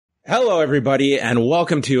Hello, everybody, and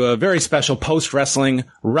welcome to a very special post-wrestling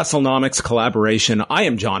Wrestlenomics collaboration. I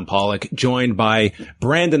am John Pollock, joined by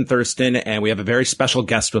Brandon Thurston, and we have a very special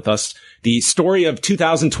guest with us. The story of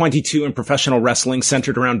 2022 in professional wrestling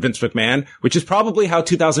centered around Vince McMahon, which is probably how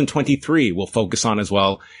 2023 will focus on as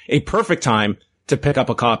well. A perfect time to pick up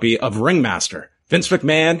a copy of Ringmaster, Vince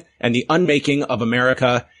McMahon and the Unmaking of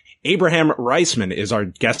America. Abraham Riesman is our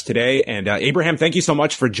guest today. And Abraham, thank you so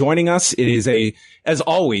much for joining us. It is as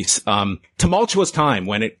always, tumultuous time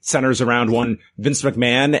when it centers around one Vince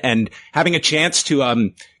McMahon, and having a chance to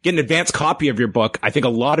get an advanced copy of your book. I think a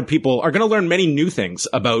lot of people are going to learn many new things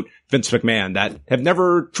about Vince McMahon that have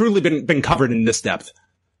never truly been covered in this depth.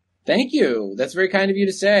 Thank you. That's very kind of you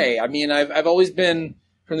to say. I mean, I've always been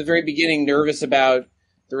from the very beginning nervous about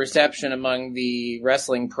the reception among the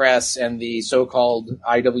wrestling press and the so-called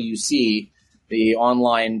IWC, the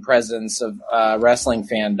online presence of wrestling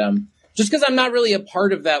fandom, just because I'm not really a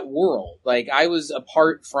part of that world. Like, I was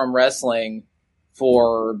apart from wrestling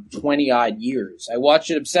for 20-odd years. I watched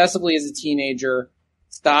it obsessively as a teenager,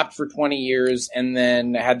 stopped for 20 years, and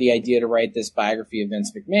then had the idea to write this biography of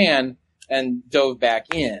Vince McMahon and dove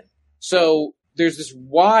back in. So there's this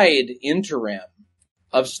wide interim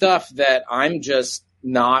of stuff that I'm just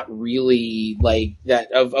not really like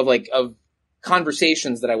that of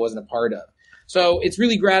conversations that I wasn't a part of. So it's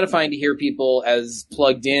really gratifying to hear people as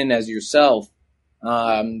plugged in as yourself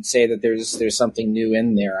say that there's something new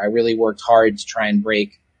in there. I really worked hard to try and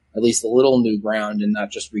break at least a little new ground and not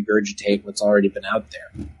just regurgitate what's already been out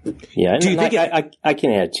there. Yeah, and I can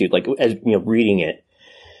add too. Like, as you know, reading it,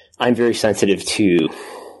 I'm very sensitive to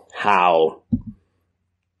how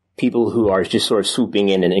people who are just sort of swooping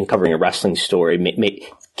in and covering a wrestling story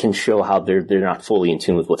can show how they're not fully in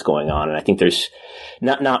tune with what's going on. And I think there's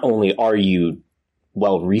not only are you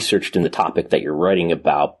well researched in the topic that you're writing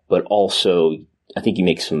about, but also I think you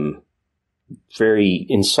make some very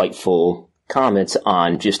insightful comments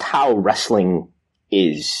on just how wrestling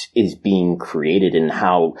is being created and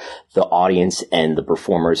how the audience and the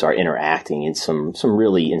performers are interacting in some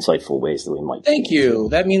really insightful ways that we might. Thank you.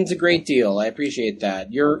 That means a great deal. I appreciate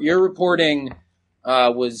that. Your reporting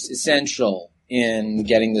was essential in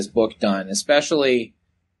getting this book done, especially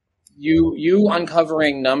you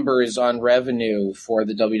uncovering numbers on revenue for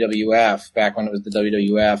the WWF back when it was the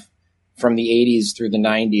WWF from the 80s through the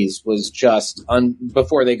 90s was just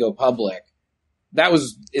before they go public. That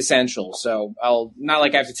was essential. So I'll not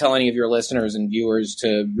like I have to tell any of your listeners and viewers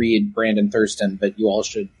to read Brandon Thurston, but you all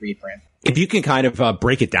should read Brandon. If you can kind of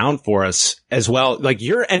break it down for us as well, like,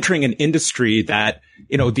 you're entering an industry that,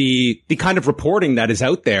 you know, the kind of reporting that is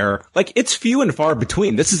out there, like, it's few and far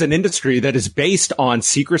between. This is an industry that is based on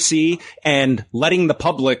secrecy and letting the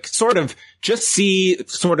public sort of just see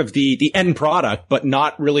sort of the end product, but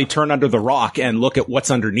not really turn under the rock and look at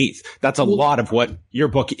what's underneath. That's a lot of what your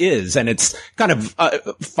book is. And it's kind of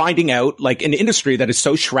finding out, like, an industry that is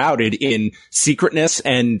so shrouded in secretness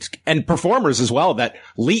and performers as well that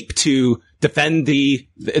leap to defend the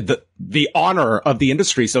honor of the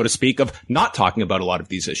industry, so to speak, of not talking about a lot of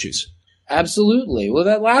these issues. Absolutely. Well,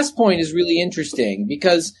 that last point is really interesting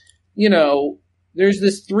because, you know, there's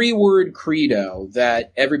this 3-word credo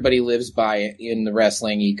that everybody lives by in the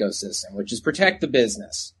wrestling ecosystem, which is protect the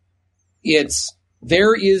business.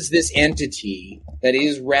 There is this entity that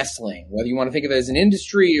is wrestling, whether you want to think of it as an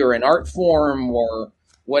industry or an art form or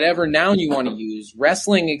whatever noun you want to use.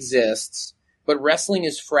 Wrestling exists, but wrestling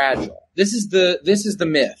is fragile. This is the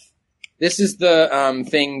myth. This is the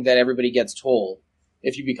thing that everybody gets told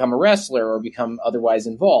if you become a wrestler or become otherwise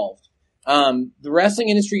involved. The wrestling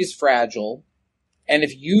industry is fragile. And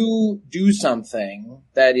if you do something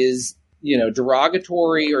that is, you know,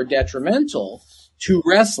 derogatory or detrimental to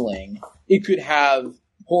wrestling, it could have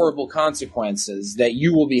horrible consequences that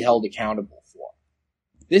you will be held accountable for.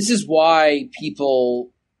 This is why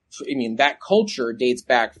that culture dates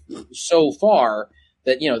back so far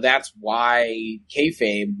that, you know, that's why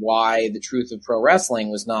kayfabe, why the truth of pro wrestling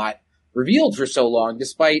was not revealed for so long,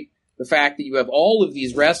 despite the fact that you have all of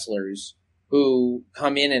these wrestlers who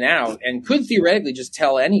come in and out and could theoretically just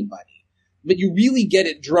tell anybody. But you really get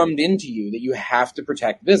it drummed into you that you have to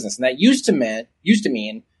protect business. And that used to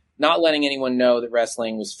mean not letting anyone know that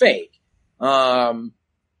wrestling was fake. But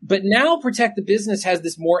now protect the business has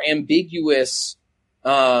this more ambiguous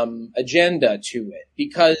agenda to it.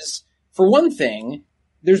 Because, for one thing,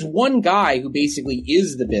 there's one guy who basically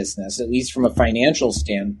is the business, at least from a financial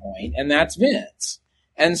standpoint, and that's Vince.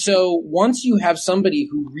 And so once you have somebody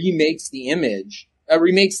who remakes the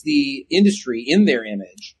industry in their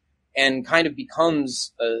image and kind of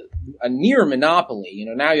becomes a near monopoly, you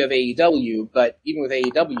know, now you have AEW, but even with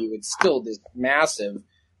AEW, it's still this massive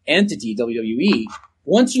entity, WWE,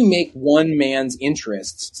 once you make one man's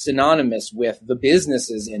interests synonymous with the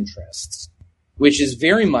business's interests, which is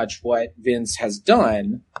very much what Vince has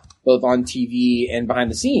done, both on TV and behind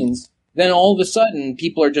the scenes, then all of a sudden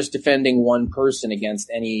people are just defending one person against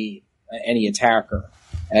any attacker,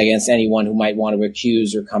 against anyone who might want to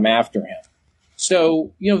accuse or come after him.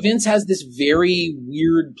 So, Vince has this very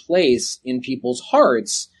weird place in people's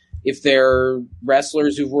hearts, if they're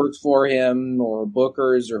wrestlers who've worked for him or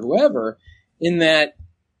bookers or whoever, in that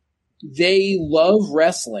they love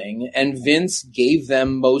wrestling and Vince gave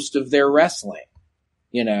them most of their wrestling.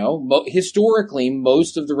 Historically,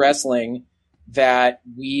 most of the wrestling that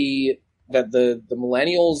the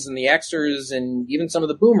millennials and the Xers and even some of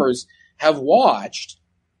the boomers have watched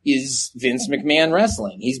is Vince McMahon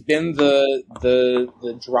wrestling. He's been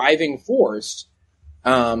the driving force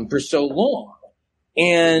for so long.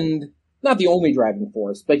 And not the only driving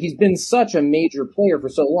force, but he's been such a major player for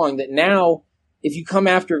so long that now if you come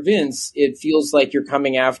after Vince, it feels like you're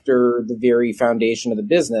coming after the very foundation of the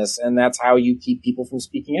business, and that's how you keep people from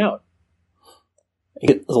speaking out.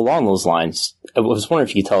 Along those lines, I was wondering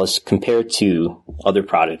if you could tell us, compared to other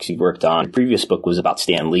projects you've worked on, the previous book was about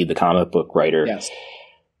Stan Lee, the comic book writer. Yes.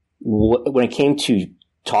 When it came to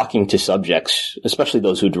talking to subjects, especially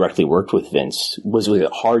those who directly worked with Vince, was it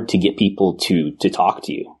hard to get people to talk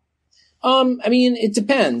to you? It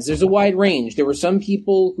depends. There's a wide range. There were some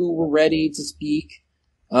people who were ready to speak,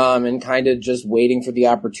 and kind of just waiting for the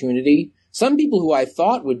opportunity. Some people who I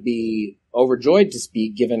thought would be overjoyed to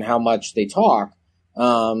speak given how much they talk,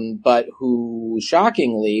 but who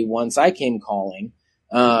shockingly, once I came calling,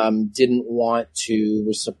 didn't want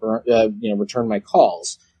to return my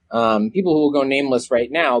calls. People who will go nameless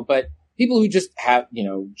right now, but people who just have,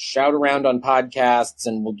 shout around on podcasts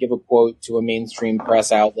and will give a quote to a mainstream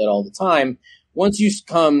press outlet all the time. Once you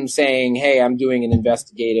come saying, hey, I'm doing an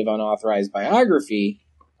investigative unauthorized biography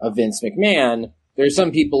of Vince McMahon, there's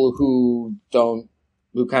some people who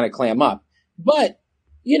kind of clam up. But,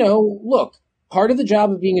 look, part of the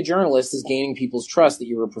job of being a journalist is gaining people's trust that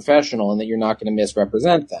you're a professional and that you're not going to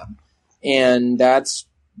misrepresent them. And that's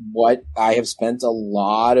what I have spent a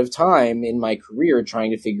lot of time in my career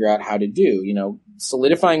trying to figure out how to do,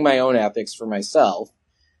 solidifying my own ethics for myself,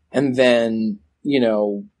 and then,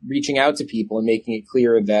 reaching out to people and making it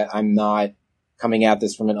clear that I'm not coming at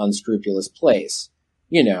this from an unscrupulous place,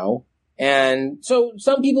 and so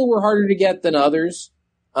some people were harder to get than others.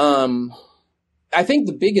 I think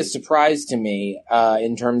the biggest surprise to me,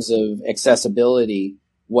 in terms of accessibility,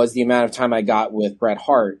 was the amount of time I got with Bret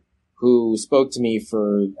Hart, who spoke to me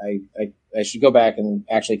for, I should go back and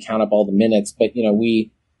actually count up all the minutes, but,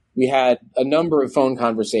 we had a number of phone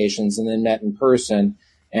conversations and then met in person,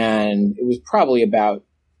 and it was probably about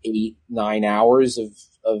 8-9 hours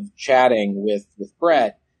of chatting with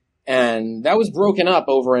Bret. And that was broken up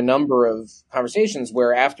over a number of conversations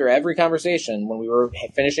where after every conversation, when we were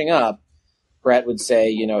finishing up, Bret would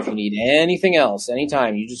say, if you need anything else,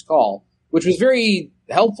 anytime, you just call, which was very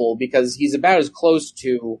helpful because he's about as close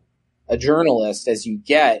to a journalist as you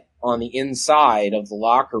get on the inside of the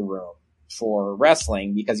locker room for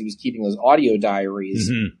wrestling, because he was keeping those audio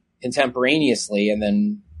diaries contemporaneously and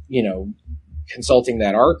then, consulting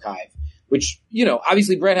that archive, which,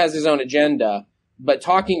 obviously Bret has his own agenda, but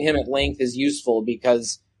talking to him at length is useful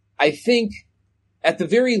because I think at the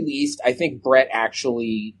very least, I think Bret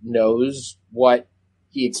actually knows what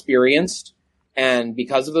he experienced. And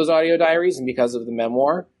because of those audio diaries and because of the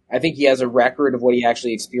memoir, I think he has a record of what he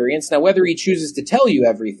actually experienced. Now, whether he chooses to tell you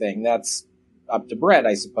everything, that's up to Bret,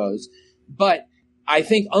 I suppose. But I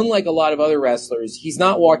think, unlike a lot of other wrestlers, he's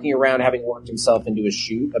not walking around having worked himself into a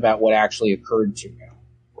shoot about what actually occurred to him.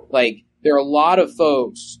 Like, there are a lot of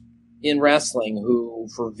folks in wrestling who,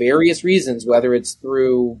 for various reasons, whether it's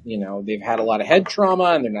through, they've had a lot of head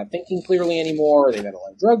trauma and they're not thinking clearly anymore, or they've had a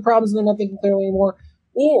lot of drug problems and they're not thinking clearly anymore,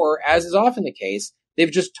 or, as is often the case,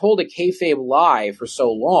 they've just told a kayfabe lie for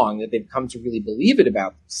so long that they've come to really believe it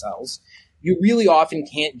about themselves. You really often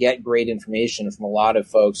can't get great information from a lot of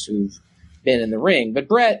folks who've been in the ring. But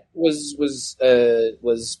Bret was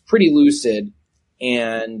pretty lucid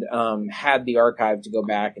and had the archive to go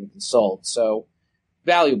back and consult. So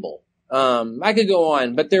valuable. I could go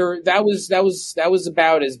on, but that was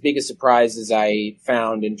about as big a surprise as I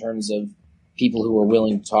found in terms of people who were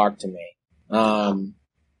willing to talk to me.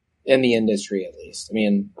 In the industry, at least. I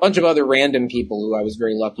mean, a bunch of other random people who I was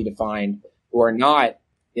very lucky to find who are not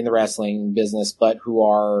in the wrestling business, but who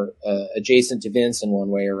are adjacent to Vince in one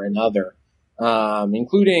way or another,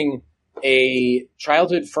 including a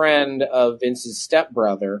childhood friend of Vince's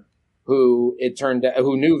stepbrother, who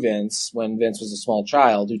knew Vince when Vince was a small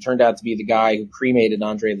child, who turned out to be the guy who cremated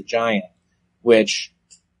Andre the Giant, which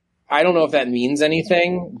I don't know if that means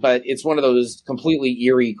anything, but it's one of those completely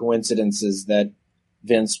eerie coincidences that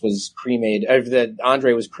Vince was cremated, that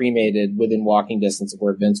Andre was cremated within walking distance of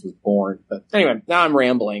where Vince was born. But anyway, now I'm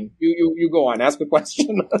rambling. You go on. Ask a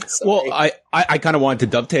question. Well, I kind of wanted to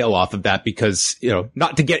dovetail off of that because,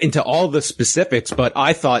 not to get into all the specifics, but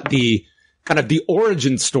I thought the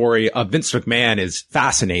origin story of Vince McMahon is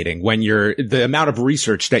fascinating when the amount of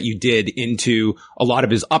research that you did into a lot of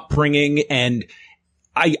his upbringing. And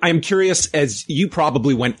I'm curious, as you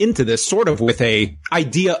probably went into this sort of with a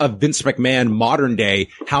idea of Vince McMahon modern day,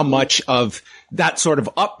 how much of that sort of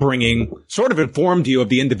upbringing sort of informed you of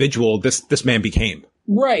the individual this man became.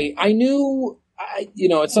 Right. I knew,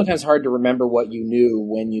 it's sometimes hard to remember what you knew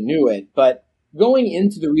when you knew it, but going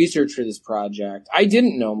into the research for this project, I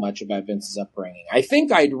didn't know much about Vince's upbringing. I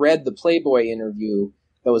think I'd read the Playboy interview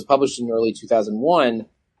that was published in early 2001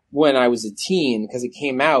 when I was a teen, because it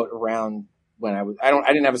came out around when I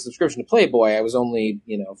didn't have a subscription to Playboy. I was only,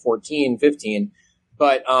 14, 15,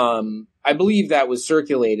 but, I believe that was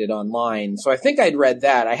circulated online. So I think I'd read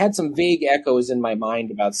that. I had some vague echoes in my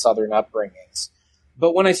mind about Southern upbringings,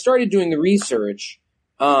 but when I started doing the research,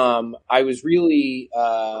 I was really,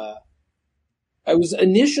 I was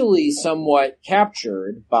initially somewhat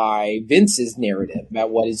captured by Vince's narrative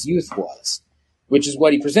about what his youth was, which is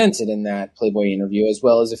what he presented in that Playboy interview, as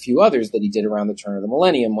well as a few others that he did around the turn of the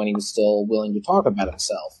millennium when he was still willing to talk about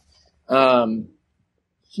himself.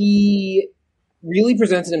 He really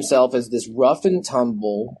presented himself as this rough and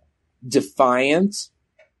tumble, defiant,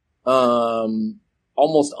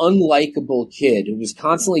 almost unlikable kid who was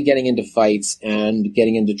constantly getting into fights and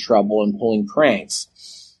getting into trouble and pulling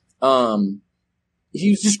pranks. He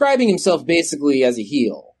was describing himself basically as a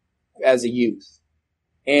heel, as a youth.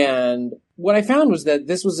 And what I found was that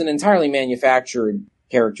this was an entirely manufactured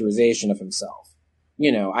characterization of himself.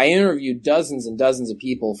 I interviewed dozens and dozens of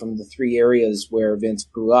people from the three areas where Vince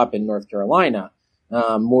grew up in North Carolina,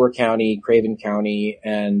 Moore County, Craven County,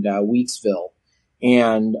 and Weeksville.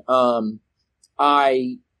 And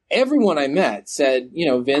everyone I met said,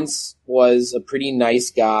 Vince was a pretty nice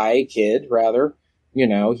kid, rather.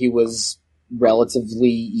 He was relatively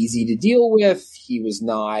easy to deal with. He was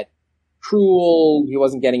not cruel. He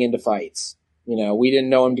wasn't getting into fights. We didn't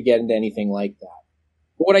know him to get into anything like that.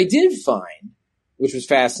 But what I did find, which was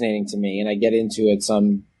fascinating to me, and I get into it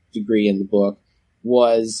some degree in the book,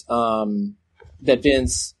 was that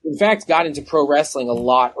Vince, in fact, got into pro wrestling a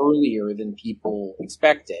lot earlier than people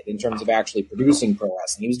expected in terms of actually producing pro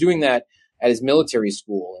wrestling. He was doing that at his military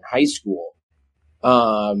school in high school,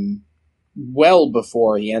 well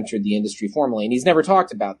before he entered the industry formally. And he's never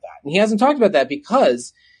talked about that. And he hasn't talked about that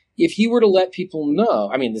because if he were to let people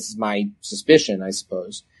know, this is my suspicion, I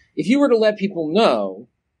suppose, if he were to let people know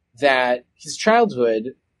that his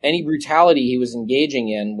childhood, any brutality he was engaging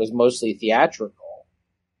in was mostly theatrical,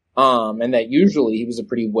 and that usually he was a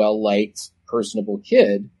pretty well-liked, personable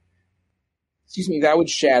kid, that would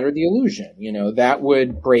shatter the illusion. That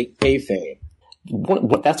would break kayfabe.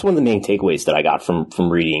 That's one of the main takeaways that I got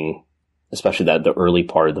from reading, especially the early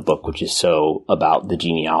part of the book, which is so about the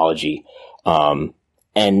genealogy. And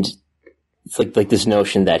it's like this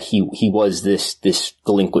notion that he was this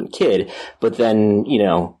delinquent kid, but then,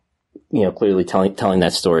 clearly telling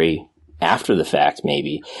that story after the fact,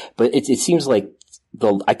 maybe. But it seems like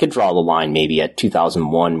I could draw the line maybe at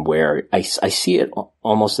 2001 where I see it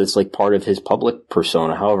almost as like part of his public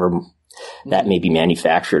persona, however that may be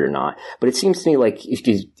manufactured or not. But it seems to me like if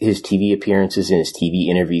his TV appearances and his TV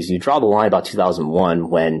interviews, you draw the line about 2001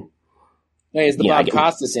 when... Yeah, it's the Bob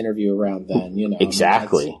Costas interview around then,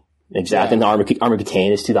 Exactly. Yeah. And the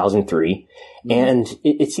Armageddon is 2003. Mm-hmm. And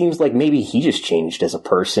it seems like maybe he just changed as a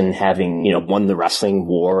person, having, won the wrestling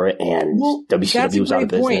war and WCW was out of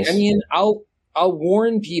business. Point. I'll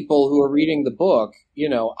warn people who are reading the book,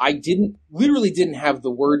 I didn't have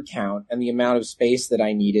the word count and the amount of space that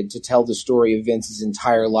I needed to tell the story of Vince's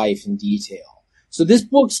entire life in detail. So this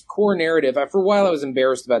book's core narrative, for a while I was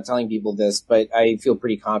embarrassed about telling people this, but I feel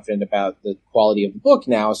pretty confident about the quality of the book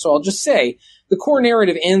now. So I'll just say the core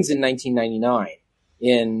narrative ends in 1999,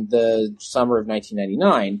 in the summer of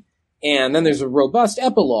 1999. And then there's a robust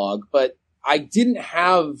epilogue, but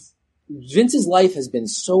Vince's life has been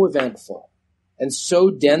so eventful and so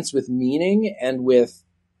dense with meaning and with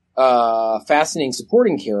fascinating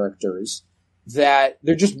supporting characters that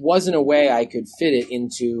there just wasn't a way I could fit it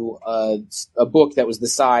into a book that was a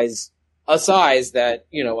size that,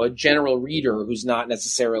 a general reader who's not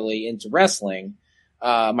necessarily into wrestling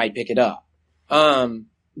might pick it up.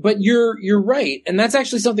 But you're right, and that's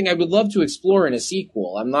actually something I would love to explore in a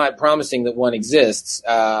sequel. I'm not promising that one exists,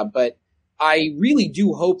 but I really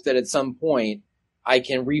do hope that at some point I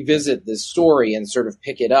can revisit this story and sort of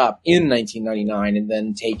pick it up in 1999 and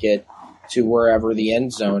then take it to wherever the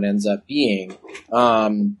end zone ends up being.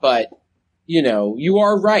 But you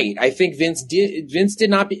are right. I think Vince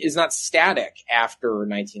is not static after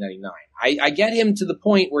 1999. I get him to the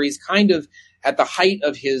point where he's kind of at the height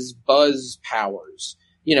of his buzz powers.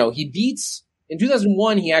 He beats, in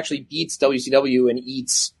 2001, he actually beats WCW and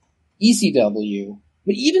eats ECW.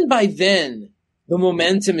 But even by then, the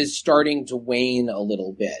momentum is starting to wane a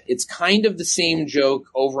little bit. It's kind of the same joke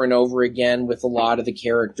over and over again with a lot of the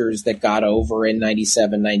characters that got over in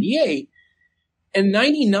 97, 98. And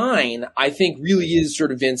 99, I think, really is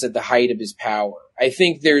sort of Vince at the height of his power. I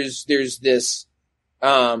think there's this,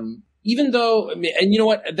 even though, and you know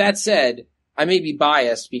what, that said, I may be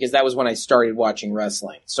biased because that was when I started watching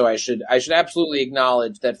wrestling. So I should absolutely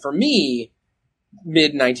acknowledge that for me,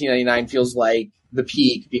 mid 1999 feels like the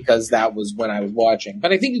peak because that was when I was watching.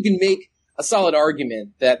 But I think you can make a solid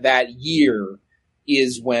argument that year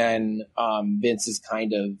is when Vince is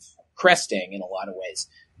kind of cresting in a lot of ways.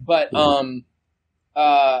 But now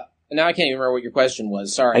I can't even remember what your question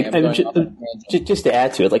was. Sorry. Just to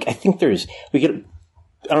add to it, I think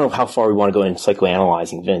I don't know how far we want to go in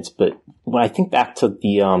psychoanalyzing Vince, but when I think back to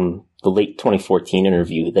the late 2014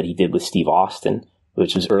 interview that he did with Steve Austin,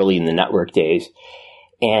 which was early in the network days,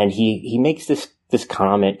 and he makes this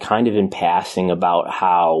comment kind of in passing about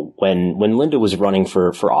how when Linda was running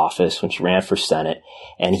for office, when she ran for Senate,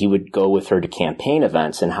 and he would go with her to campaign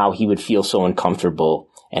events, and how he would feel so uncomfortable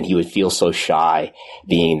and he would feel so shy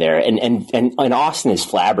being there. And Austin is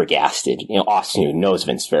flabbergasted. Austin, who knows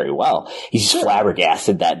Vince very well, he's just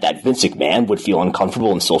flabbergasted that Vince McMahon would feel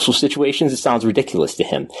uncomfortable in social situations. It sounds ridiculous to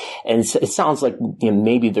him. And it sounds like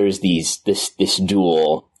themaybe there's this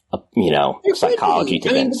dual psychology to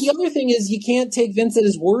Vince. The other thing is you can't take Vince at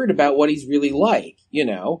his word about what he's really like,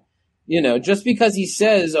 just because he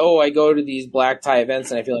says, oh, I go to these black tie events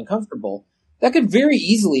and I feel uncomfortable. That could very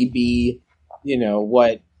easily be,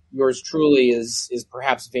 what yours truly is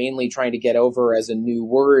perhaps vainly trying to get over as a new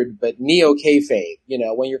word, but neo-kayfabe,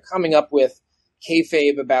 when you're coming up with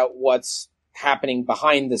kayfabe about what's happening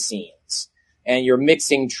behind the scenes and you're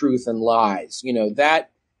mixing truth and lies,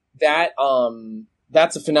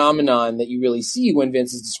 that's a phenomenon that you really see when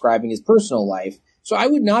Vince is describing his personal life. So I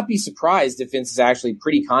would not be surprised if Vince is actually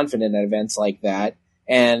pretty confident at events like that.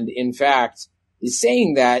 And in fact, is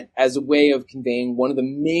saying that as a way of conveying one of the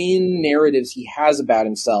main narratives he has about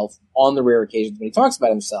himself on the rare occasions when he talks about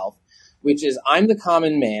himself, which is, I'm the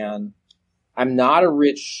common man. I'm not a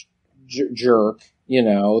rich jerk.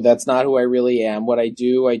 That's not who I really am. What I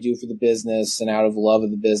do for the business and out of love of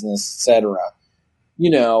the business, etc.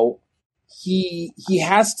 He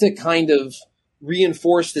has to kind of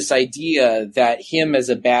reinforce this idea that him as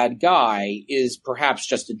a bad guy is perhaps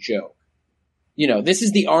just a joke. This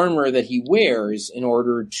is the armor that he wears in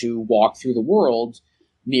order to walk through the world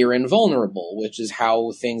near invulnerable, which is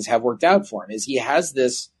how things have worked out for him, is he has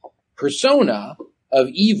this persona of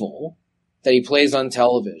evil that he plays on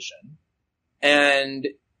television, and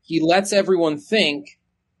he lets everyone think,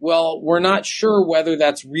 well, we're not sure whether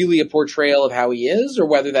that's really a portrayal of how he is or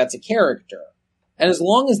whether that's a character. And as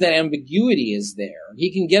long as that ambiguity is there,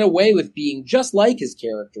 he can get away with being just like his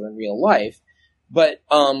character in real life, but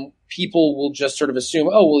people will just sort of assume,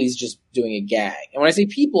 oh, well, he's just doing a gag. And when I say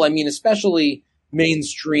people, I mean especially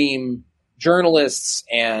mainstream journalists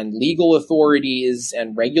and legal authorities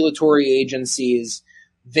and regulatory agencies.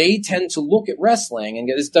 They tend to look at wrestling, and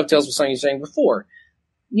this dovetails with something you were saying before.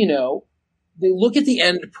 They look at the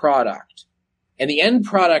end product, and the end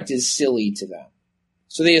product is silly to them.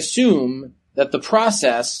 So they assume that the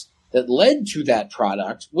process that led to that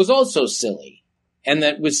product was also silly, and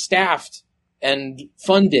that was staffed and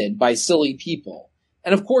funded by silly people.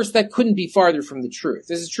 And of course, that couldn't be farther from the truth.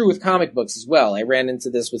 This is true with comic books as well. I ran into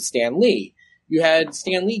this with Stan Lee. You had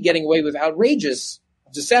Stan Lee getting away with outrageous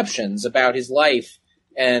deceptions about his life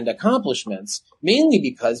and accomplishments, mainly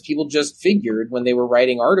because people just figured when they were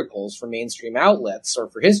writing articles for mainstream outlets or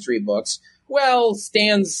for history books, well,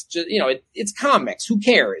 Stan's just, it's comics. Who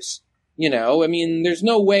cares? There's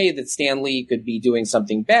no way that Stan Lee could be doing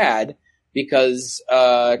something bad because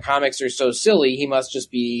comics are so silly. He must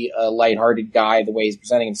just be a lighthearted guy the way he's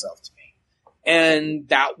presenting himself to me. And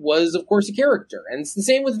that was, of course, a character. And it's the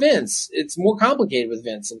same with Vince. It's more complicated with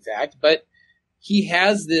Vince, in fact, but he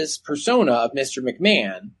has this persona of Mr.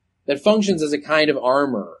 McMahon that functions as a kind of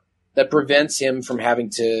armor that prevents him from having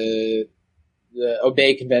to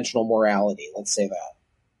obey conventional morality. Let's say that.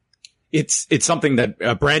 it's something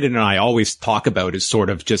that Brandon and I always talk about, is sort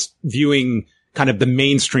of just viewing kind of the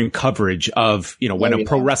mainstream coverage of, when a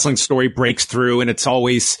pro wrestling story breaks through, and it's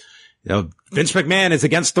always, Vince McMahon is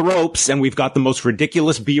against the ropes, and we've got the most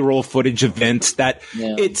ridiculous B-roll footage of Vince, that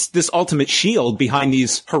it's this ultimate shield behind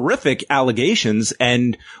these horrific allegations.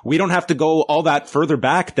 And we don't have to go all that further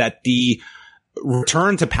back, that the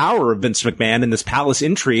return to power of Vince McMahon and this palace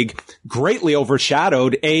intrigue greatly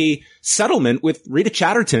overshadowed a settlement with Rita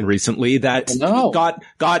Chatterton recently that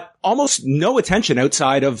got almost no attention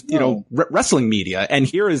outside of, wrestling media. And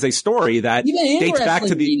here is a story that dates back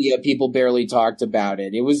to the media. People barely talked about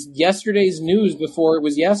it. It was yesterday's news before it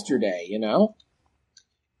was yesterday,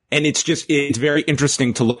 And it's very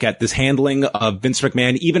interesting to look at this handling of Vince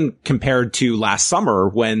McMahon, even compared to last summer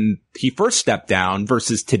when he first stepped down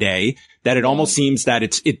versus today, that it almost seems that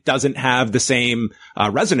it doesn't have the same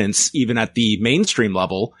resonance even at the mainstream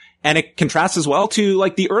level. And it contrasts as well to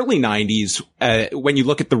like the early 90s, when you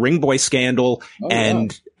look at the Ring Boy scandal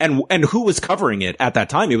and who was covering it at that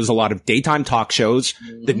time. It was a lot of daytime talk shows,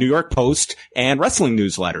 the New York Post, and wrestling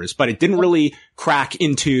newsletters, but it didn't really crack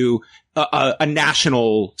into a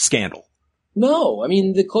national scandal. No, I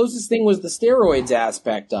mean, the closest thing was the steroids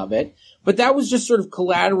aspect of it, but that was just sort of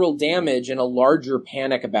collateral damage and a larger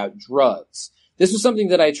panic about drugs. This was something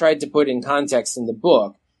that I tried to put in context in the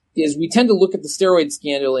book, is we tend to look at the steroid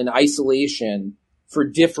scandal in isolation for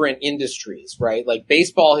different industries, right? Like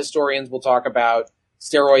baseball historians will talk about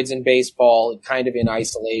steroids in baseball kind of in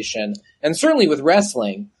isolation. And certainly with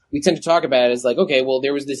wrestling, we tend to talk about it as like, okay, well,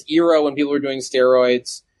 there was this era when people were doing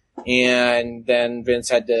steroids, and then Vince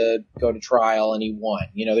had to go to trial and he won.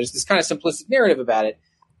 There's this kind of simplistic narrative about it.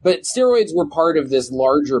 But steroids were part of this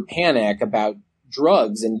larger panic about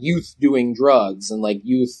drugs and youth doing drugs and like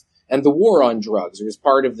youth and the war on drugs. It was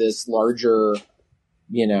part of this larger,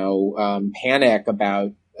 panic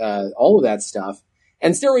about all of that stuff.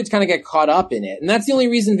 And steroids kind of get caught up in it. And that's the only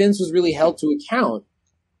reason Vince was really held to account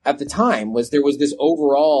at the time, was there was this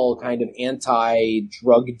overall kind of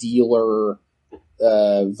anti-drug dealer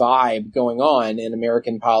vibe going on in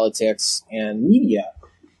American politics and media.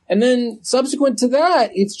 And then subsequent to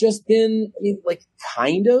that, it's just been like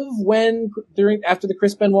kind of after the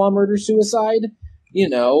Chris Benoit murder-suicide,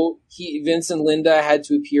 Vince and Linda had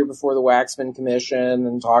to appear before the Waxman Commission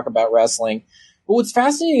and talk about wrestling. But what's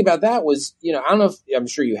fascinating about that was, I don't know if, I'm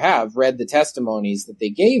sure you have read the testimonies that they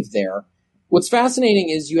gave there. What's fascinating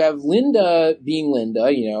is you have Linda being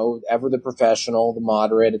Linda, ever the professional, the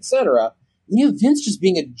moderate, etc. You have Vince just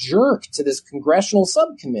being a jerk to this congressional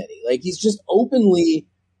subcommittee. Like, he's just openly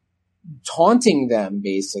taunting them,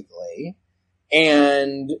 basically.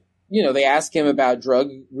 And, they ask him about drug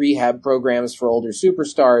rehab programs for older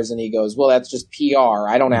superstars, and he goes, well, that's just PR.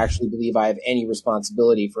 I don't actually believe I have any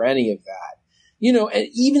responsibility for any of that. And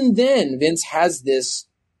even then, Vince has this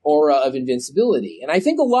aura of invincibility. And I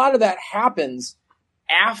think a lot of that happens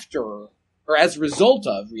after, or as a result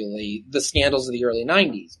of, really, the scandals of the early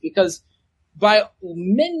 90s. Because by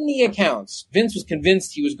many accounts, Vince was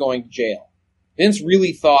convinced he was going to jail. Vince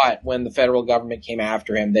really thought when the federal government came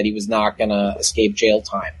after him that he was not going to escape jail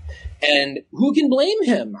time. And who can blame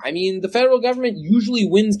him? I mean, the federal government usually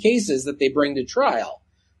wins cases that they bring to trial.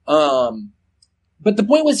 But the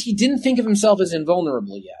point was, he didn't think of himself as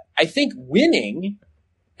invulnerable yet. I think winning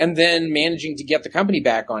and then managing to get the company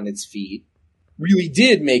back on its feet really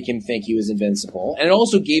did make him think he was invincible. And it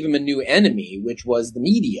also gave him a new enemy, which was the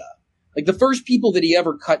media. Like, the first people that he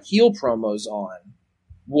ever cut heel promos on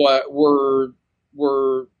were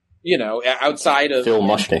outside of Phil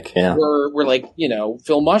Mushnick, were like,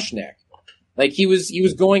 Phil Mushnick. Like, he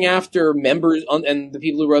was going after members and the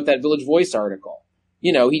people who wrote that Village Voice article.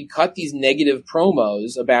 He'd cut these negative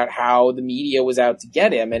promos about how the media was out to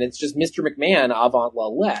get him, and it's just Mr. McMahon avant la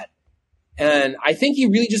lettre. And I think he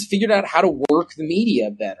really just figured out how to work the media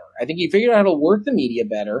better. I think he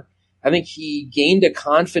gained a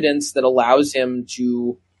confidence that allows him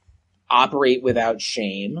to operate without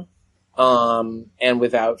shame, and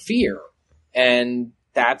without fear. And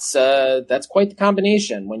that's quite the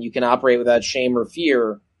combination, when you can operate without shame or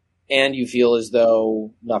fear and you feel as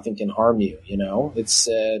though nothing can harm you. It's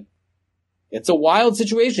a wild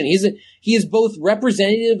situation. He is both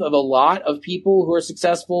representative of a lot of people who are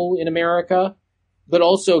successful in America, but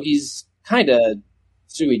also he's kind of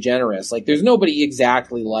sui generis. Like, there's nobody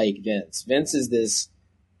exactly like Vince. Vince is this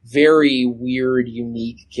very weird,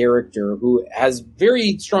 unique character who has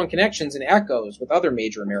very strong connections and echoes with other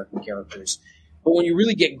major American characters. But when you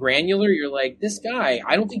really get granular, you're like, this guy,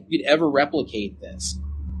 I don't think you could ever replicate this.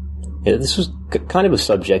 Yeah, this was kind of a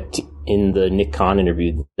subject in the Nick Khan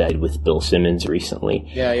interview that I did with Bill Simmons recently.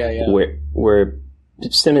 Yeah. Where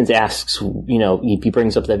Simmons asks, he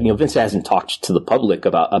brings up that, Vince hasn't talked to the public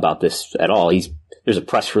about this at all. There's a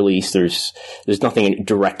press release. There's nothing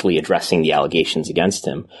directly addressing the allegations against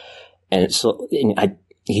him. And so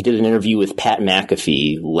he did an interview with Pat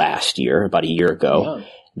McAfee last year, about a year ago. Yeah.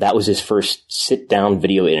 That was his first sit-down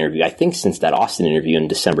video interview, I think, since that Austin interview in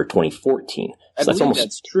December 2014. So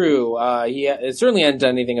that's true. He certainly hadn't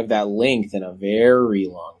done anything of that length in a very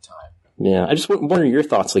long time. Yeah, I just wonder your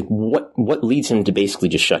thoughts. Like, what leads him to basically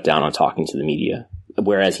just shut down on talking to the media,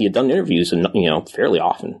 whereas he had done interviews, fairly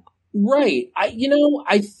often. Right.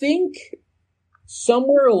 I think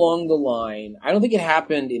somewhere along the line, I don't think it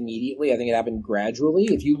happened immediately. I think it happened gradually.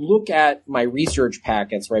 If you look at my research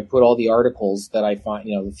packets where I put all the articles that I find,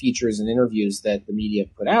 the features and interviews that the media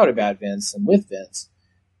put out about Vince and with Vince,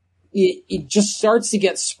 it just starts to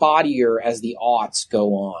get spottier as the aughts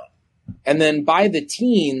go on. And then by the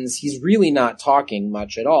teens, he's really not talking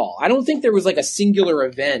much at all. I don't think there was like a singular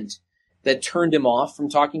event that turned him off from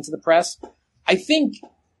talking to the press. I think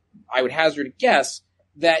I would hazard a guess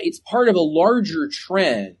that it's part of a larger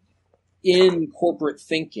trend in corporate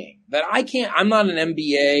thinking that I'm not an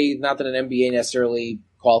MBA, not that an MBA necessarily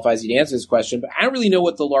qualifies you to answer this question, but I don't really know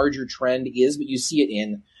what the larger trend is, but you see it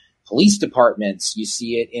in police departments, you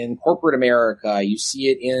see it in corporate America, you see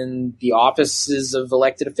it in the offices of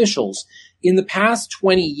elected officials. In the past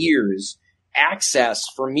 20 years, access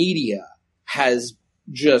for media has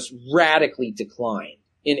just radically declined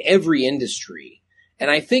in every industry. And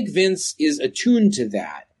I think Vince is attuned to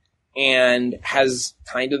that and has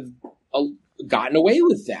kind of gotten away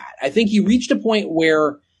with that. I think he reached a point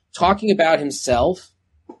where talking about himself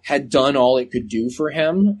had done all it could do for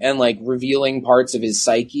him, and like revealing parts of his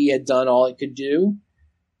psyche had done all it could do.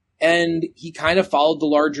 And he kind of followed the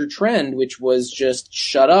larger trend, which was just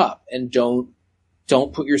shut up and don't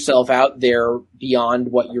put yourself out there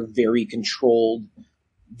beyond what your very controlled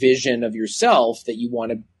vision of yourself that you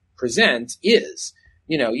want to present is.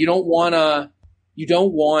 You don't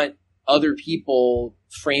want other people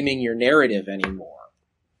framing your narrative anymore.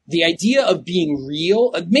 The idea of being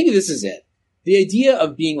real, maybe this is it. The idea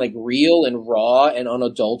of being like real and raw and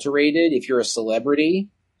unadulterated, if you're a celebrity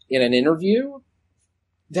in an interview,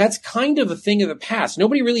 that's kind of a thing of the past.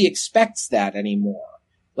 Nobody really expects that anymore.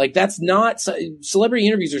 Like that's not, celebrity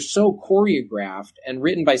interviews are so choreographed and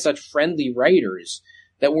written by such friendly writers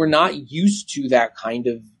that we're not used to that kind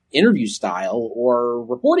of interview style or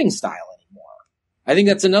reporting style anymore. I think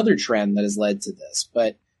that's another trend that has led to this.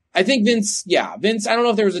 But I think Vince, I don't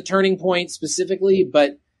know if there was a turning point specifically,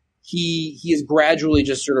 but he has gradually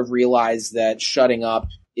just sort of realized that shutting up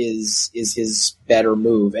is his better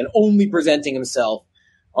move, and only presenting himself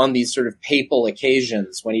on these sort of papal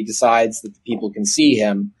occasions when he decides that the people can see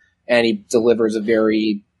him and he delivers a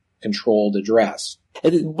very controlled address.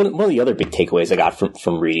 One of the other big takeaways I got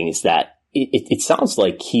from reading is that it sounds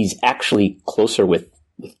like he's actually closer with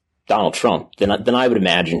Donald Trump than I would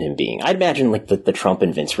imagine him being. I'd imagine like the Trump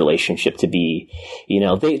and Vince relationship to be,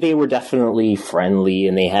 they were definitely friendly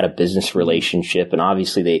and they had a business relationship, and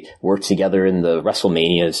obviously they worked together in the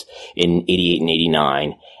WrestleManias in 88 and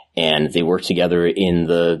 89, and they worked together in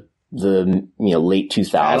the late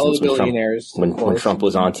 2000s when Trump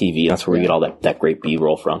was on TV. That's where we get all that great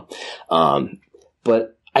B-roll from.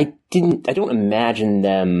 But I don't imagine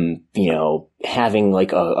them, having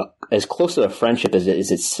like as close to a friendship as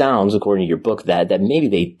it sounds, according to your book, that maybe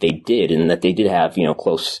they did, and that they did have,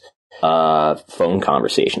 close, phone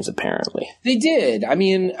conversations, apparently. They did. I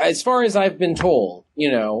mean, as far as I've been told,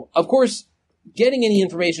 of course, getting any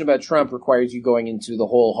information about Trump requires you going into the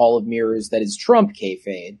whole hall of mirrors that is Trump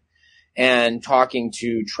kayfabe and talking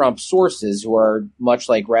to Trump sources who are, much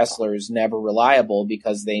like wrestlers, never reliable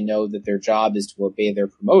because they know that their job is to obey their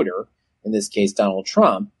promoter, in this case, Donald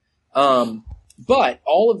Trump. But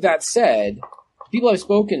all of that said, people I've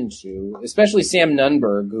spoken to, especially Sam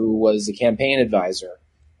Nunberg, who was a campaign advisor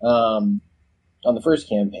on the first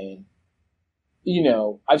campaign,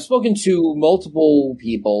 I've spoken to multiple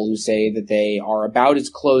people who say that they are about as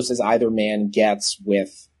close as either man gets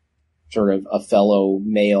with sort of a fellow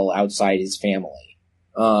male outside his family.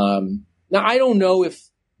 Now, I don't know if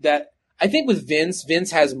that, I think with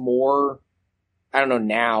Vince has more, I don't know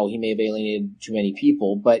now, he may have alienated too many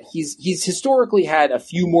people, but he's historically had a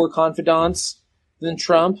few more confidants than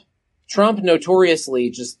Trump. Trump notoriously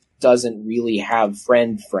just doesn't really have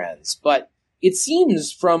friends, but it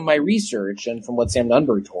seems from my research and from what Sam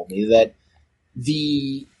Nunberg told me that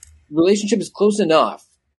the relationship is close enough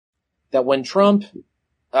that when Trump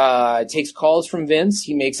takes calls from Vince,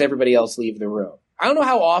 he makes everybody else leave the room. I don't know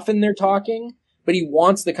how often they're talking, but he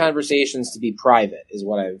wants the conversations to be private, is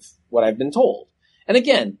what I've been told. And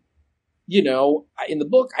again, in the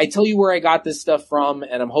book, I tell you where I got this stuff from,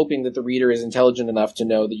 and I'm hoping that the reader is intelligent enough to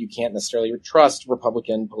know that you can't necessarily trust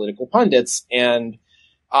Republican political pundits and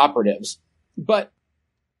operatives. But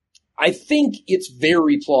I think it's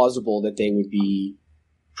very plausible that they would be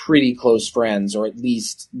pretty close friends, or at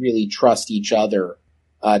least really trust each other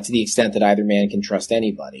to the extent that either man can trust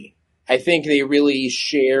anybody. I think they really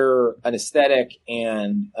share an aesthetic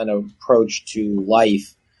and an approach to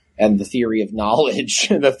life and the theory of knowledge,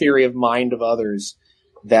 the theory of mind of others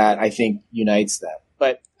that I think unites them.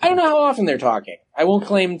 But I don't know how often they're talking. I won't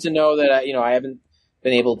claim to know that, I haven't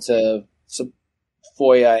been able to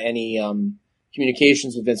FOIA any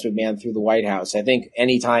communications with Vince McMahon through the White House. I think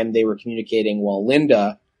anytime they were communicating while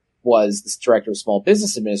Linda was the director of Small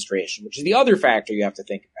Business Administration, which is the other factor you have to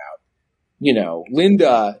think about.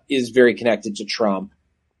 Linda is very connected to Trump,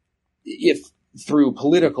 if through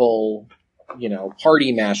political,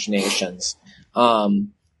 party machinations.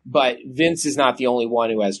 But Vince is not the only one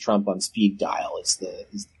who has Trump on speed dial, is the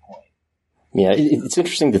point. Yeah, it's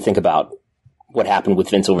interesting to think about what happened with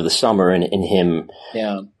Vince over the summer and him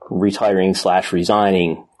retiring /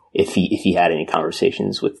 resigning, if he had any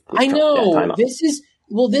conversations with I Trump know. that time. This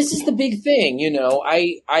is the big thing.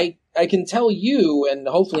 I can tell you, and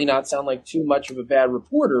hopefully not sound like too much of a bad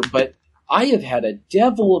reporter, but I have had a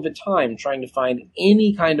devil of a time trying to find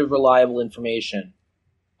any kind of reliable information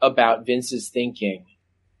about Vince's thinking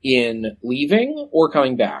in leaving or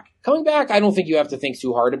coming back. Coming back, I don't think you have to think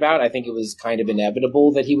too hard about. I think it was kind of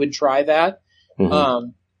inevitable that he would try that.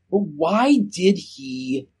 Mm-hmm. But why did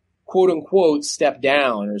he, quote unquote, step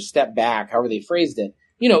down or step back, however they phrased it?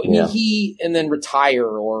 He and then retire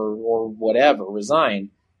or whatever,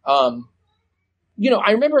 resign.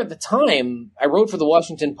 I remember at the time I wrote for the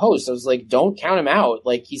Washington Post. I was like, don't count him out.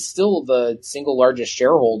 Like, he's still the single largest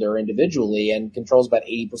shareholder individually and controls about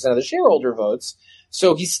 80% of the shareholder votes.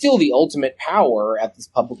 So he's still the ultimate power at this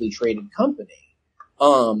publicly traded company.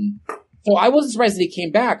 So I wasn't surprised that he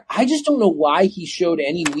came back. I just don't know why he showed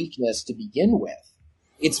any weakness to begin with.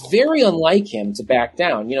 It's very unlike him to back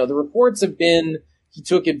down. The reports have been he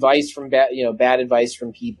took advice from bad advice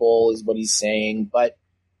from people is what he's saying. But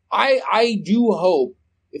I do hope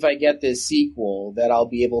if I get this sequel that I'll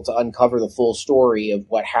be able to uncover the full story of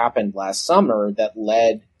what happened last summer that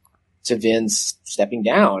led to Vince stepping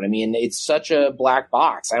down. I mean, it's such a black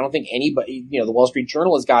box. I don't think anybody, the Wall Street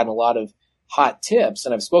Journal has gotten a lot of hot tips,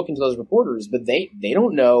 and I've spoken to those reporters, but they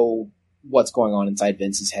don't know what's going on inside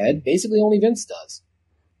Vince's head. Basically, only Vince does.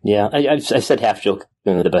 Yeah, I said half joke.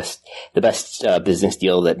 The best business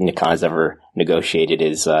deal that Nick Khan's ever negotiated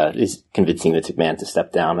is convincing Vince McMahon to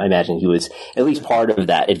step down. I imagine he was at least part of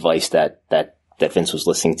that advice that Vince was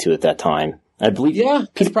listening to at that time. I believe. Yeah,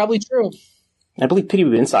 it's probably true. I believe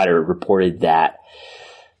PW Insider reported that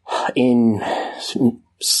in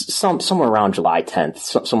somewhere around July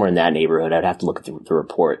 10th, somewhere in that neighborhood. I'd have to look at the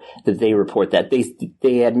report. That they report that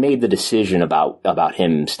they had made the decision about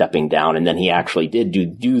him stepping down, and then he actually did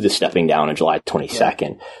do the stepping down on July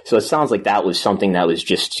 22nd. Yeah. So it sounds like that was something that was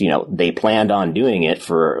just they planned on doing it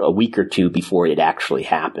for a week or two before it actually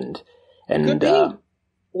happened. And could be.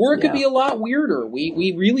 Or it could be a lot weirder.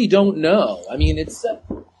 We really don't know. I mean, it's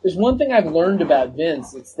there's one thing I've learned about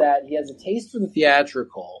Vince. It's that he has a taste for the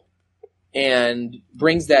theatrical and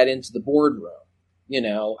brings that into the boardroom.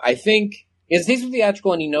 I think he has a taste for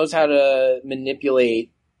theatrical and he knows how to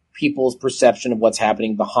manipulate people's perception of what's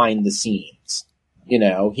happening behind the scenes. He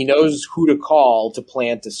knows who to call to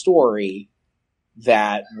plant a story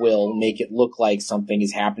that will make it look like something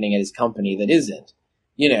is happening at his company that isn't.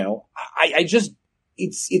 I just,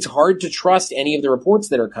 it's hard to trust any of the reports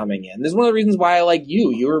that are coming in. This is one of the reasons why I like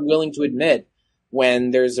you. You're willing to admit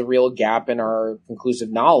when there's a real gap in our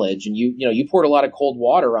conclusive knowledge. And you poured a lot of cold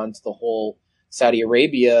water onto the whole Saudi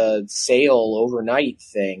Arabia sale overnight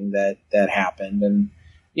thing that happened. And,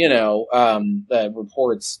 the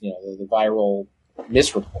reports, the viral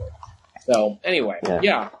misreport. So anyway,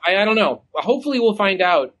 I don't know. Hopefully we'll find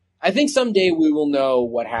out. I think someday we will know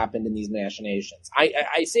what happened in these machinations.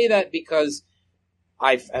 I say that because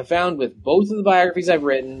I've found with both of the biographies I've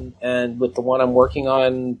written and with the one I'm working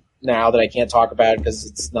on now that I can't talk about because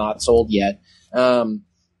it's not sold yet,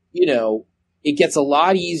 it gets a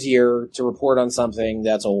lot easier to report on something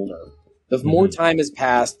that's older. The more time has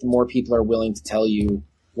passed, the more people are willing to tell you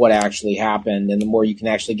what actually happened, and the more you can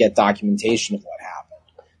actually get documentation of what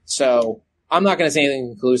happened. So I'm not going to say anything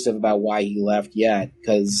conclusive about why he left yet,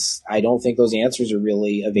 because I don't think those answers are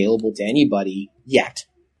really available to anybody yet.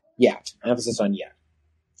 Emphasis on yet.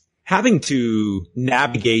 Having to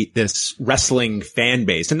navigate this wrestling fan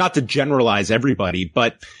base, and not to generalize everybody,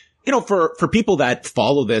 but for people that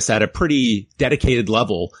follow this at a pretty dedicated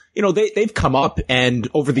level, they've come up and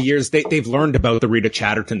over the years, they've learned about the Rita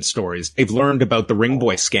Chatterton stories. They've learned about the Ring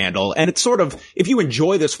Boy scandal. And it's sort of, if you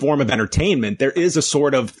enjoy this form of entertainment, there is a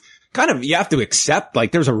sort of you have to accept,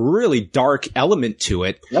 like, there's a really dark element to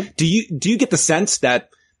it. Yep. Do you get the sense that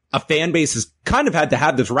a fan base has kind of had to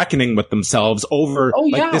have this reckoning with themselves over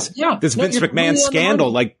this Vince McMahon scandal?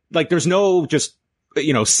 Like there's no just,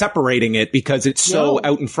 separating it because it's so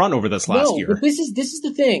out in front over this last year. But this is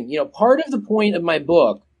the thing. Part of the point of my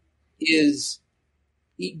book is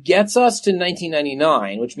it gets us to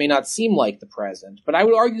 1999, which may not seem like the present, but I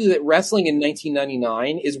would argue that wrestling in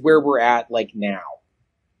 1999 is where we're at, like, now.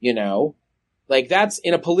 Like, that's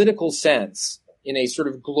in a political sense, in a sort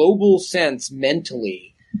of global sense,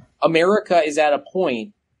 mentally, America is at a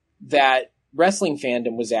point that wrestling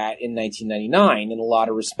fandom was at in 1999 in a lot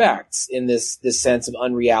of respects, in this sense of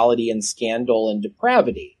unreality and scandal and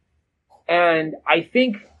depravity. And I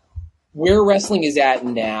think where wrestling is at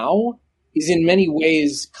now is in many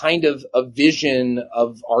ways kind of a vision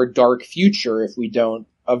of our dark future if we don't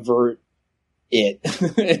avert it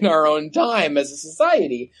in our own time as a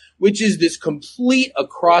society, which is this complete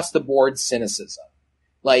across the board cynicism.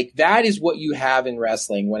 Like, that is what you have in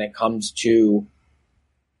wrestling when it comes to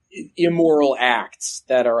immoral acts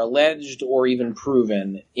that are alleged or even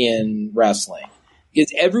proven in wrestling.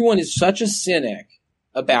 Because everyone is such a cynic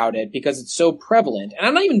about it because it's so prevalent. And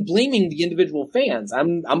I'm not even blaming the individual fans.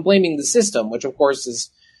 I'm blaming the system, which of course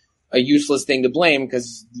is a useless thing to blame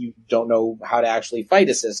because you don't know how to actually fight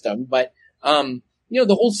a system. But, the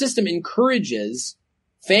whole system encourages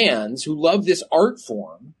fans who love this art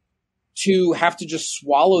form to have to just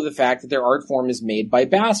swallow the fact that their art form is made by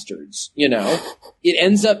bastards. It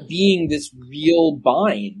ends up being this real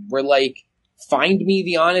bind where, like, find me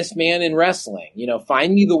the honest man in wrestling,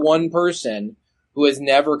 find me the one person who has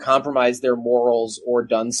never compromised their morals or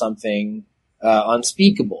done something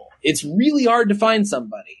unspeakable. It's really hard to find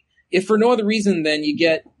somebody. If for no other reason than you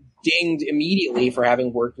get dinged immediately for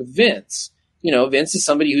having worked with Vince. Vince is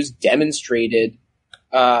somebody who's demonstrated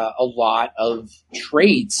a lot of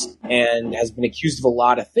traits and has been accused of a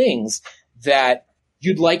lot of things that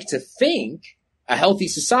you'd like to think a healthy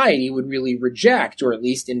society would really reject or at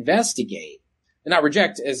least investigate. And not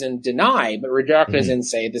reject as in deny, but reject as in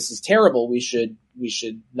say, this is terrible. We should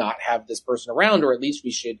not have this person around, or at least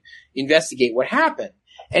we should investigate what happened.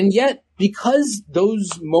 And yet, because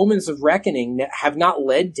those moments of reckoning have not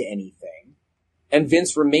led to anything, and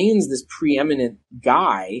Vince remains this preeminent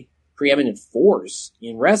force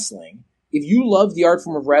in wrestling, if you love the art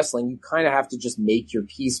form of wrestling, you kind of have to just make your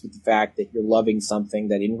peace with the fact that you're loving something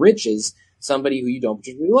that enriches somebody who you don't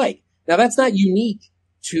particularly like. Now, that's not unique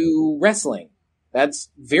to wrestling. That's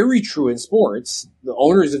very true in sports. The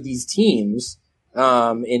owners of these teams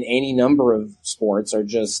in any number of sports are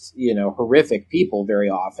just, horrific people very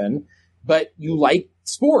often. But you like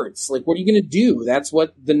sports. Like, what are you going to do? That's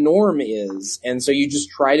what the norm is. And so you just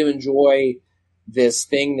try to enjoy this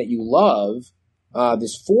thing that you love,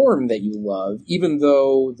 this form that you love, even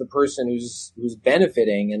though the person who's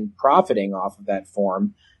benefiting and profiting off of that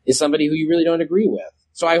form is somebody who you really don't agree with.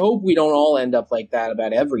 So I hope we don't all end up like that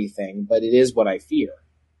about everything, but it is what I fear.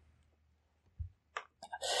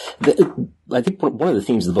 I think one of the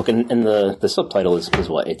themes of the book, and the subtitle is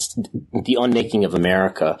what? It's The Unmaking of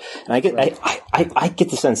America. And I get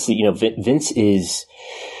the sense that, Vince is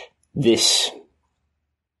this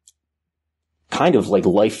kind of like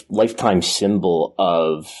lifetime symbol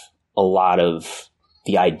of a lot of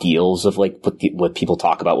the ideals of like what people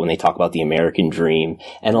talk about when they talk about the American dream,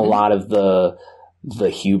 and a lot of the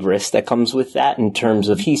hubris that comes with that, in terms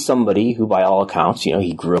of he's somebody who, by all accounts,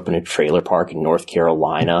 he grew up in a trailer park in North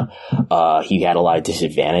Carolina. He had a lot of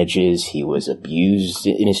disadvantages. He was abused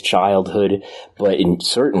in his childhood, but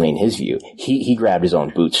certainly in his view, he grabbed his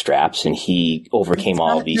own bootstraps and he overcame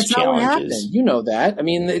all of these challenges. You know that. I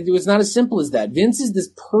mean, it was not as simple as that. Vince is this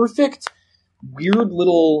perfect, weird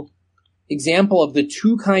little example of the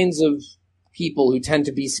two kinds of people who tend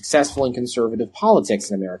to be successful in conservative politics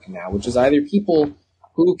in America now, which is either people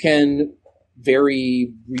who can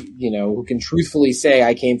who can truthfully say,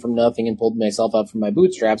 I came from nothing and pulled myself up from my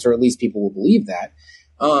bootstraps, or at least people will believe that.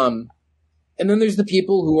 And then there's the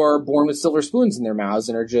people who are born with silver spoons in their mouths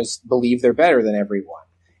and are just believe they're better than everyone.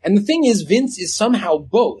 And the thing is, Vince is somehow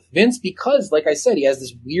both. Vince, because, like I said, he has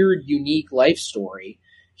this weird, unique life story.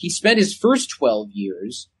 He spent his first 12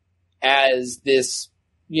 years as this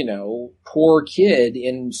poor kid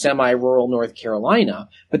in semi-rural North Carolina.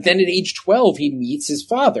 But then at age 12, he meets his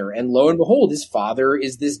father. And lo and behold, his father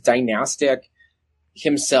is this dynastic,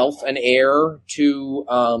 himself an heir to,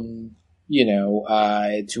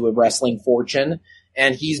 to a wrestling fortune.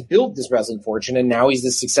 And he's built this wrestling fortune, and now he's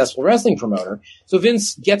this successful wrestling promoter. So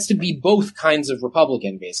Vince gets to be both kinds of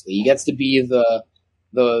Republican, basically. He gets to be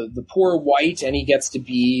the poor white, and he gets to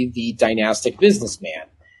be the dynastic businessman.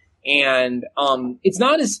 And it's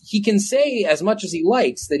not as he can say as much as he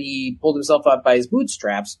likes that he pulled himself up by his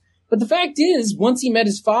bootstraps. But the fact is, once he met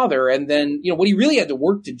his father, and then what he really had to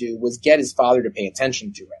work to do was get his father to pay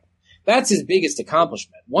attention to him. That's his biggest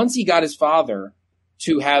accomplishment. Once he got his father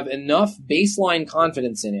to have enough baseline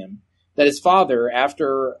confidence in him that his father,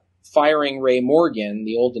 after firing Ray Morgan,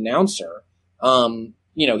 the old announcer,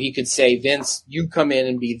 he could say, Vince, you come in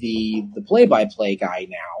and be the play-by-play guy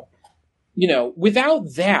now.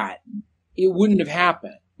 Without that, it wouldn't have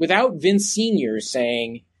happened. Without Vince Sr.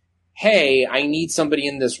 saying, hey, I need somebody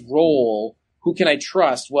in this role. Who can I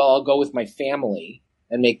trust? Well, I'll go with my family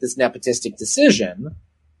and make this nepotistic decision.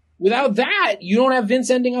 Without that, you don't have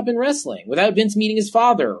Vince ending up in wrestling. Without Vince meeting his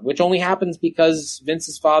father, which only happens because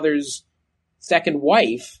Vince's father's second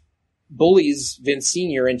wife bullies Vince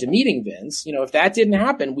Sr. into meeting Vince. If that didn't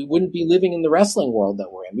happen, we wouldn't be living in the wrestling world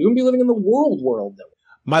that we're in. We wouldn't be living in the world that we're in.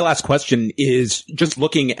 My last question is just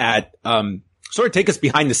looking at, sort of take us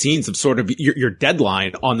behind the scenes of sort of your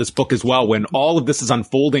deadline on this book as well, when all of this is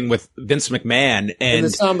unfolding with Vince McMahon. And in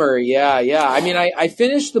the summer. Yeah. I mean, I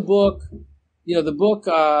finished the book.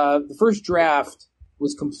 The first draft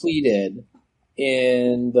was completed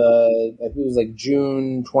in I think it was like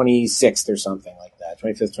June 26th or something like that,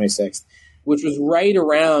 25th, 26th, which was right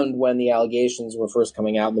around when the allegations were first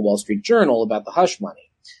coming out in the Wall Street Journal about the hush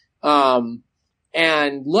money.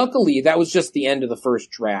 And luckily that was just the end of the first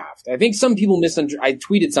draft. I think some people I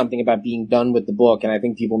tweeted something about being done with the book, and I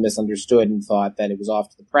think people misunderstood and thought that it was off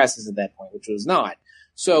to the presses at that point, which was not.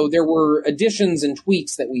 So there were additions and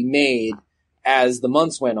tweaks that we made as the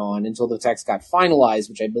months went on until the text got finalized,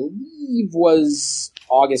 which I believe was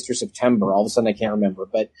August or September. All of a sudden, I can't remember.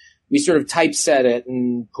 But we sort of typeset it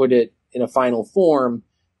and put it in a final form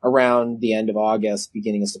around the end of August,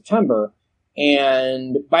 beginning of September.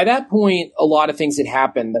 And by that point, a lot of things had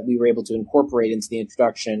happened that we were able to incorporate into the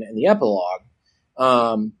introduction and the epilogue.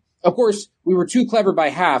 Of course, we were too clever by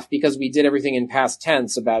half because we did everything in past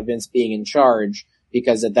tense about Vince being in charge,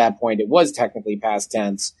 because at that point it was technically past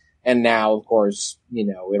tense. And now, of course,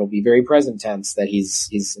 it'll be very present tense that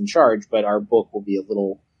he's in charge, but our book will be a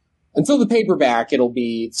little, until the paperback, it'll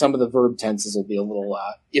be, some of the verb tenses will be a little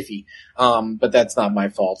iffy. But that's not my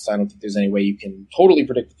fault. So I don't think there's any way you can totally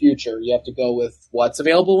predict the future. You have to go with what's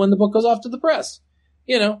available when the book goes off to the press.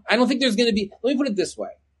 I don't think there's going to be, let me put it this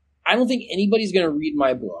way. I don't think anybody's going to read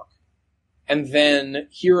my book and then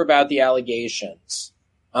hear about the allegations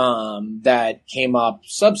that came up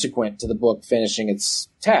subsequent to the book finishing its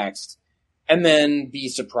text, and then be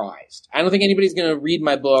surprised. I don't think anybody's going to read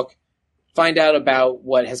my book, find out about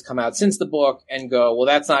what has come out since the book, and go, well,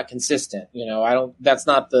 that's not consistent. That's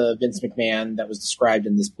not the Vince McMahon that was described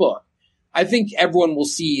in this book. I think everyone will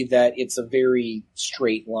see that it's a very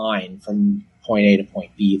straight line from point A to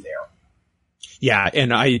point B there. Yeah,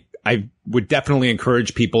 and I would definitely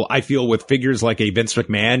encourage people. I feel with figures like a Vince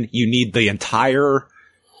McMahon, you need the entire,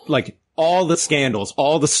 all the scandals,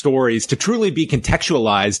 all the stories to truly be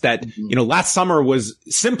contextualized. That, last summer was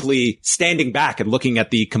simply standing back and looking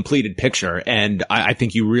at the completed picture. And I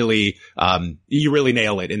think you really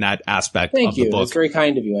nail it in that aspect. Thank of you. The book. That's very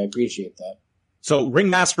kind of you. I appreciate that. So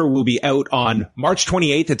Ringmaster will be out on March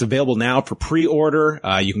 28th. It's available now for pre-order.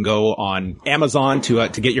 You can go on Amazon to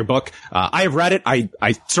get your book. I have read it. I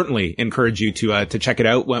certainly encourage you to check it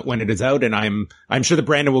out when it is out. And I'm sure that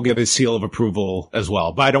Brandon will give his seal of approval as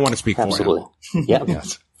well, but I don't want to speak for him. Absolutely. Yeah.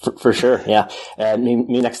 Yes. For sure. Yeah.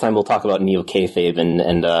 Maybe next time we'll talk about neo kayfabe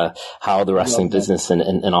and how the wrestling business and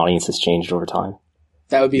audience has changed over time.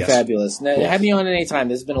 That would be fabulous. Have me on any time.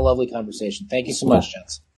 This has been a lovely conversation. Thank you so much, gents.